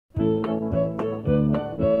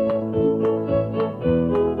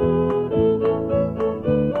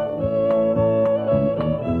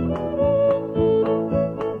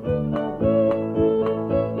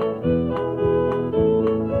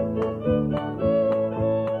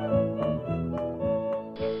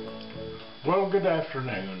Good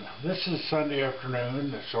afternoon. This is Sunday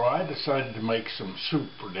afternoon, so I decided to make some soup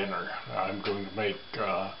for dinner. I'm going to make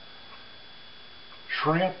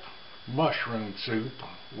shrimp mushroom soup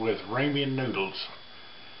with ramen noodles.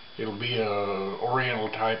 It'll be a oriental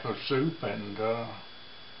type of soup, and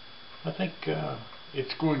I think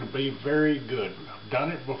it's going to be very good. I've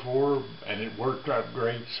done it before and it worked out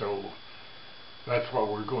great, so that's what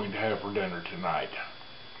we're going to have for dinner tonight.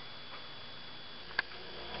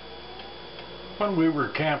 When we were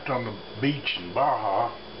camped on the beach in Baja,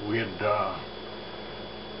 we'd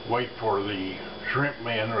wait for the shrimp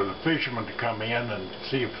men or the fishermen to come in and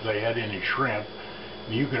see if they had any shrimp.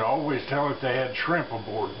 You could always tell if they had shrimp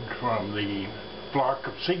aboard from the flock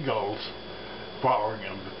of seagulls following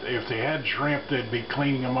them. If they had shrimp, they'd be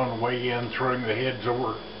cleaning them on the way in, throwing the heads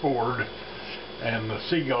overboard, and the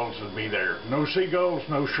seagulls would be there. No seagulls,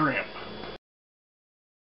 no shrimp.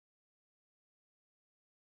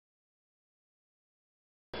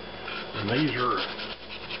 And these are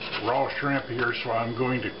raw shrimp here, so I'm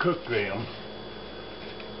going to cook them.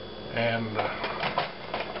 And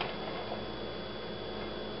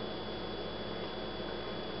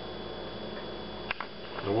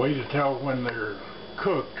the way to tell when they're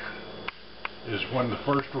cooked is when the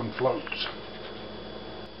first one floats.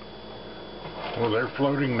 Well, they're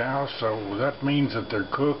floating now, so that means that they're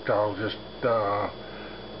cooked. I'll just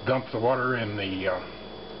dump the water in the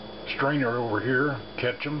strainer over here,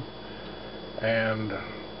 catch them, and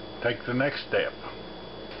take the next step.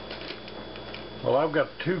 Well, I've got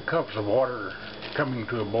 2 cups of water coming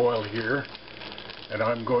to a boil here, and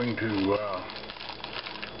I'm going to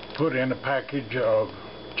put in a package of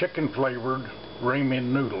chicken flavored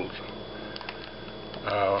ramen noodles.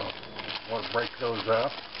 I want to break those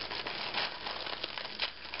up.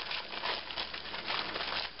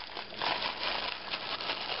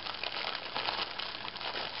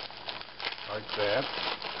 Like that.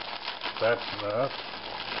 That's enough.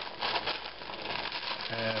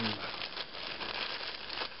 And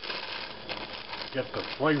get the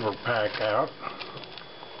flavor pack out,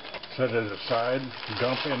 set it aside,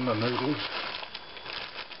 dump in the noodles.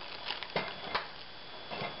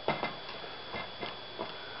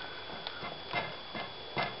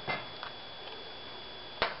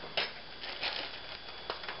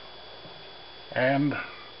 And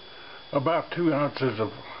about 2 ounces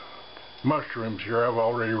of mushrooms here. I've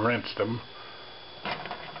already rinsed them.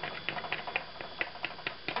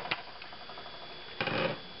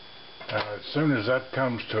 As soon as that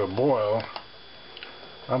comes to a boil,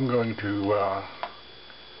 I'm going to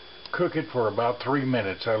cook it for about 3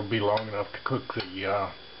 minutes. That'll be long enough to cook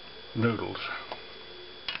the noodles,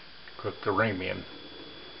 cook the ramen.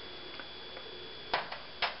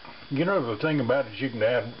 You know, the thing about it is you can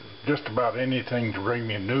add just about anything to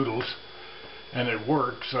ramen noodles, and it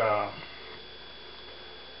works.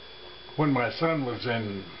 When my son was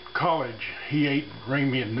in college, he ate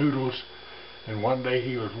ramen noodles, and one day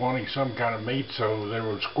he was wanting some kind of meat, so there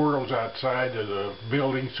were squirrels outside of the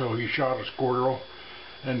building, so he shot a squirrel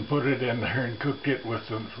and put it in there and cooked it with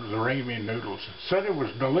the ramen noodles. Said it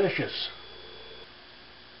was delicious.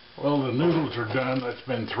 Well, the noodles are done. It's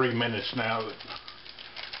been 3 minutes now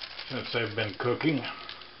since they've been cooking.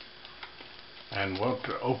 And want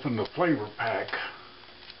to open the flavor pack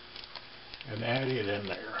and add it in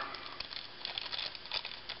there.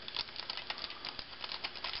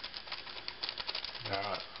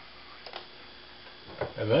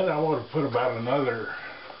 And then I want to put about another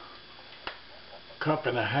 1.5 cups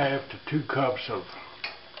to 2 cups of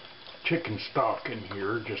chicken stock in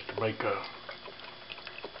here, just to make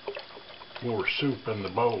more soup in the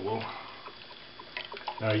bowl.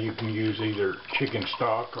 Now you can use either chicken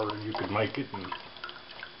stock, or you could make it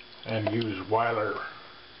and use Weiler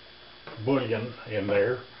bouillon in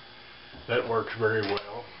there. That works very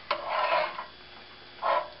well.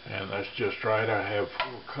 And that's just right. I have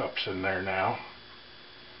 4 cups in there now.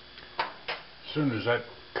 As soon as that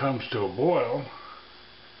comes to a boil,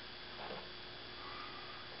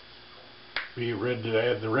 be ready to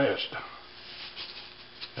add the rest.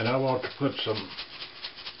 And I want to put some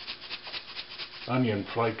onion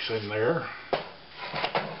flakes in there.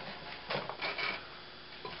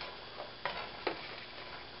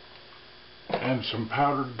 And some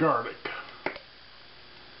powdered garlic.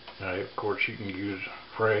 Now, of course, you can use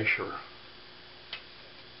fresh or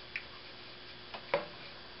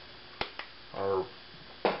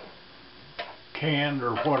canned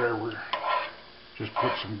or whatever. Just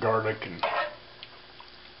put some garlic and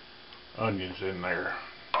onions in there.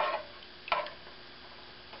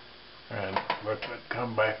 And let that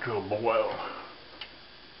come back to a boil.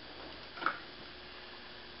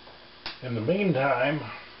 In the meantime,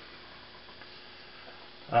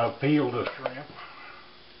 I've peeled the shrimp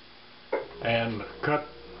and cut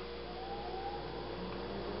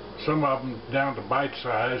some of them down to bite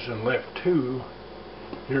size and left two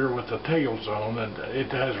here with the tails on, and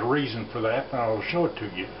it has a reason for that, and I'll show it to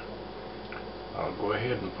you. I'll go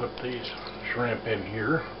ahead and put these shrimp in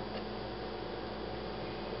here.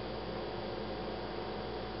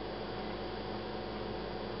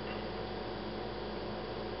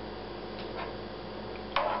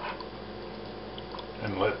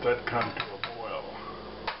 And let that come to a boil.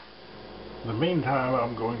 In the meantime,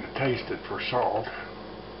 I'm going to taste it for salt.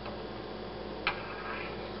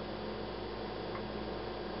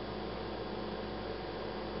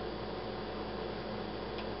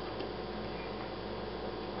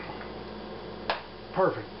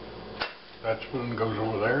 Perfect. That spoon goes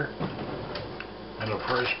over there, and a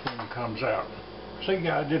fresh spoon comes out. See,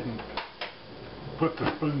 I didn't put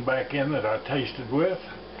the spoon back in that I tasted with.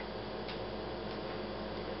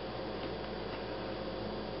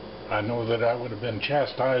 I know that I would have been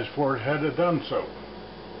chastised for it had I done so.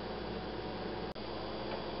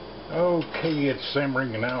 Okay, it's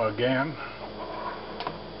simmering now again,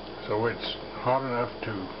 so it's hot enough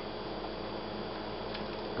to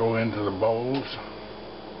go into the bowls.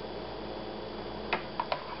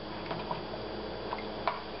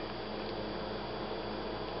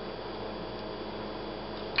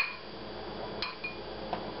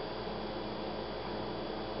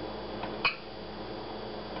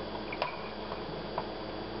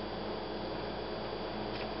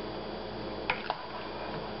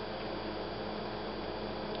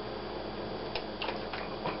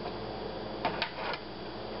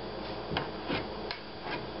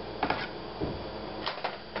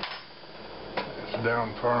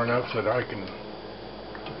 Down far enough that I can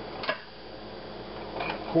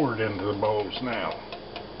pour it into the bowls now.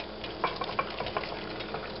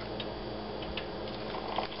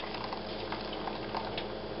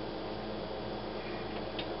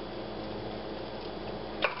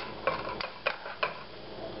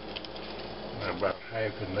 About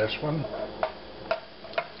half in this one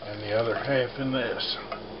and the other half in this.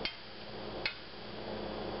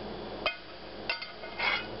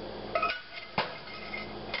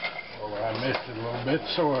 I missed it a little bit,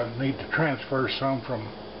 so I need to transfer some from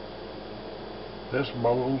this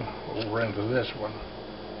bowl over into this one.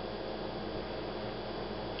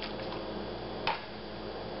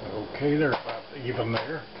 Okay, they're about even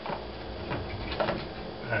there.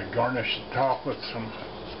 I garnish the top with some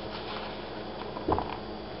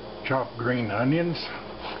chopped green onions.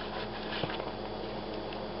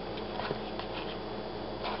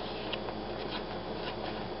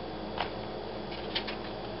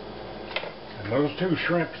 Those two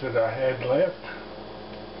shrimps that I had left,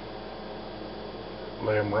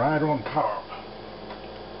 lay them right on top.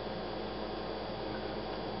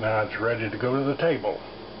 Now it's ready to go to the table.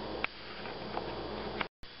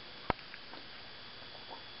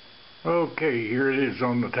 Okay, here it is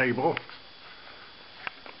on the table.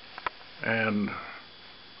 And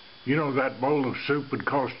you know, that bowl of soup would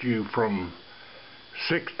cost you from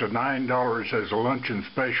 $6 to $9 as a luncheon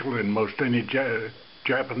special in most any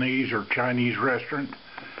Japanese or Chinese restaurant.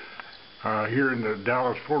 Here in the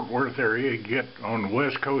Dallas-Fort Worth area, you get on the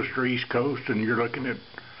West Coast or East Coast, and you're looking at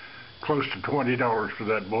close to $20 for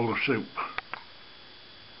that bowl of soup.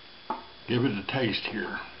 Give it a taste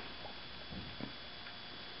here.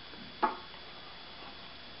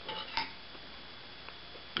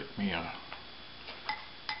 Get me a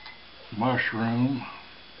mushroom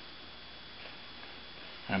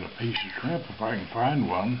and a piece of shrimp if I can find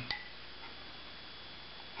one.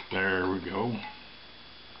 There we go.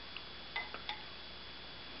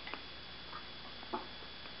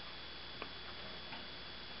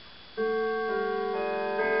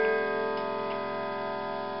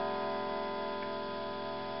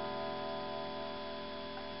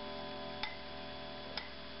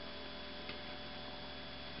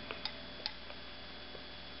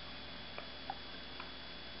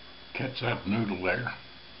 Catch that noodle there.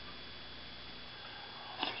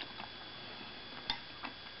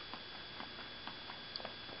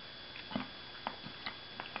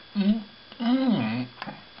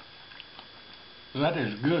 That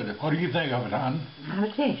is good. What do you think of it, hon?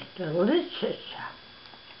 That is delicious.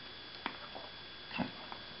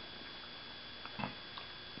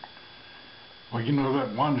 Well, you know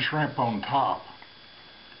that one shrimp on top,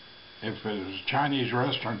 if it was a Chinese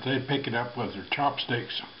restaurant, they'd pick it up with their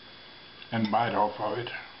chopsticks and bite off of it.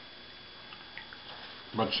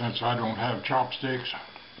 But since I don't have chopsticks,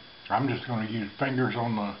 I'm just going to use fingers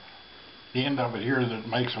on the end of it here that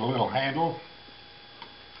makes a little handle.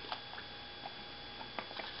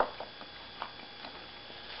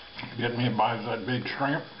 Get me a bite of that big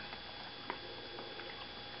shrimp.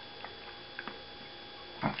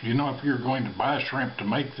 You know, if you're going to buy shrimp to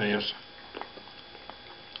make this,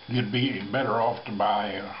 you'd be better off to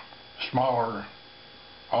buy a smaller,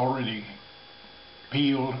 already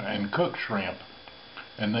peeled and cooked shrimp,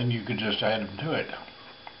 and then you could just add them to it.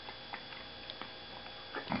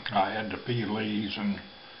 I had to peel these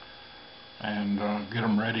and get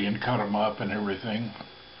them ready and cut them up and everything.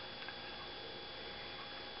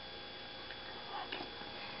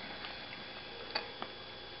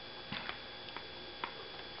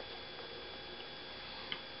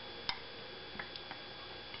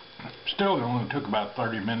 Still, it only took about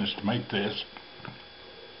 30 minutes to make this.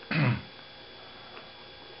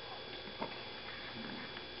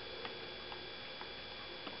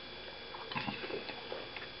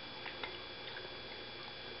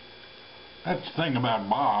 That's the thing about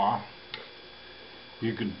Baja.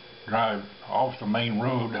 You could drive off the main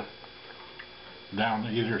road down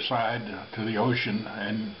either side to the ocean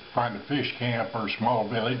and find a fish camp or a small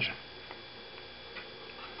village,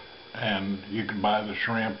 and you could buy the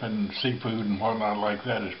shrimp and seafood and whatnot like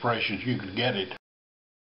that as fresh as you could get it.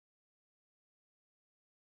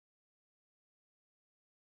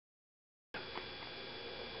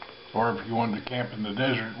 Or if you wanted to camp in the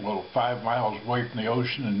desert, well, 5 miles away from the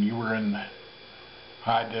ocean and you were in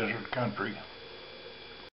high desert country.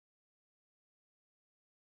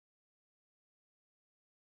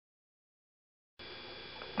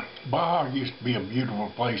 Baja used to be a beautiful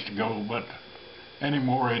place to go, but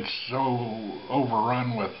anymore it's so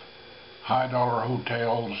overrun with high-dollar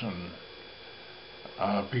hotels,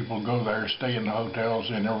 and people go there, stay in the hotels,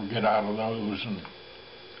 they never get out of those, and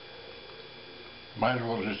might as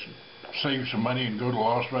well just save some money and go to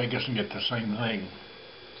Las Vegas and get the same thing.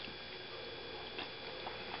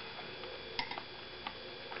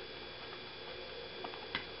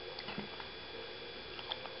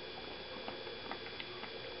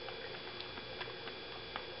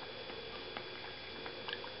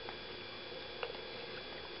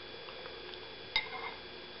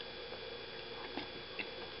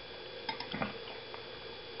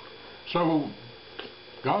 So,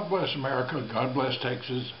 God bless America, God bless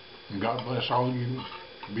Texas, and God bless all you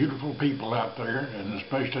beautiful people out there, and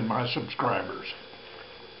especially my subscribers.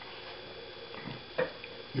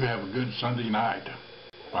 You have a good Sunday night.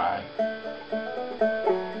 Bye.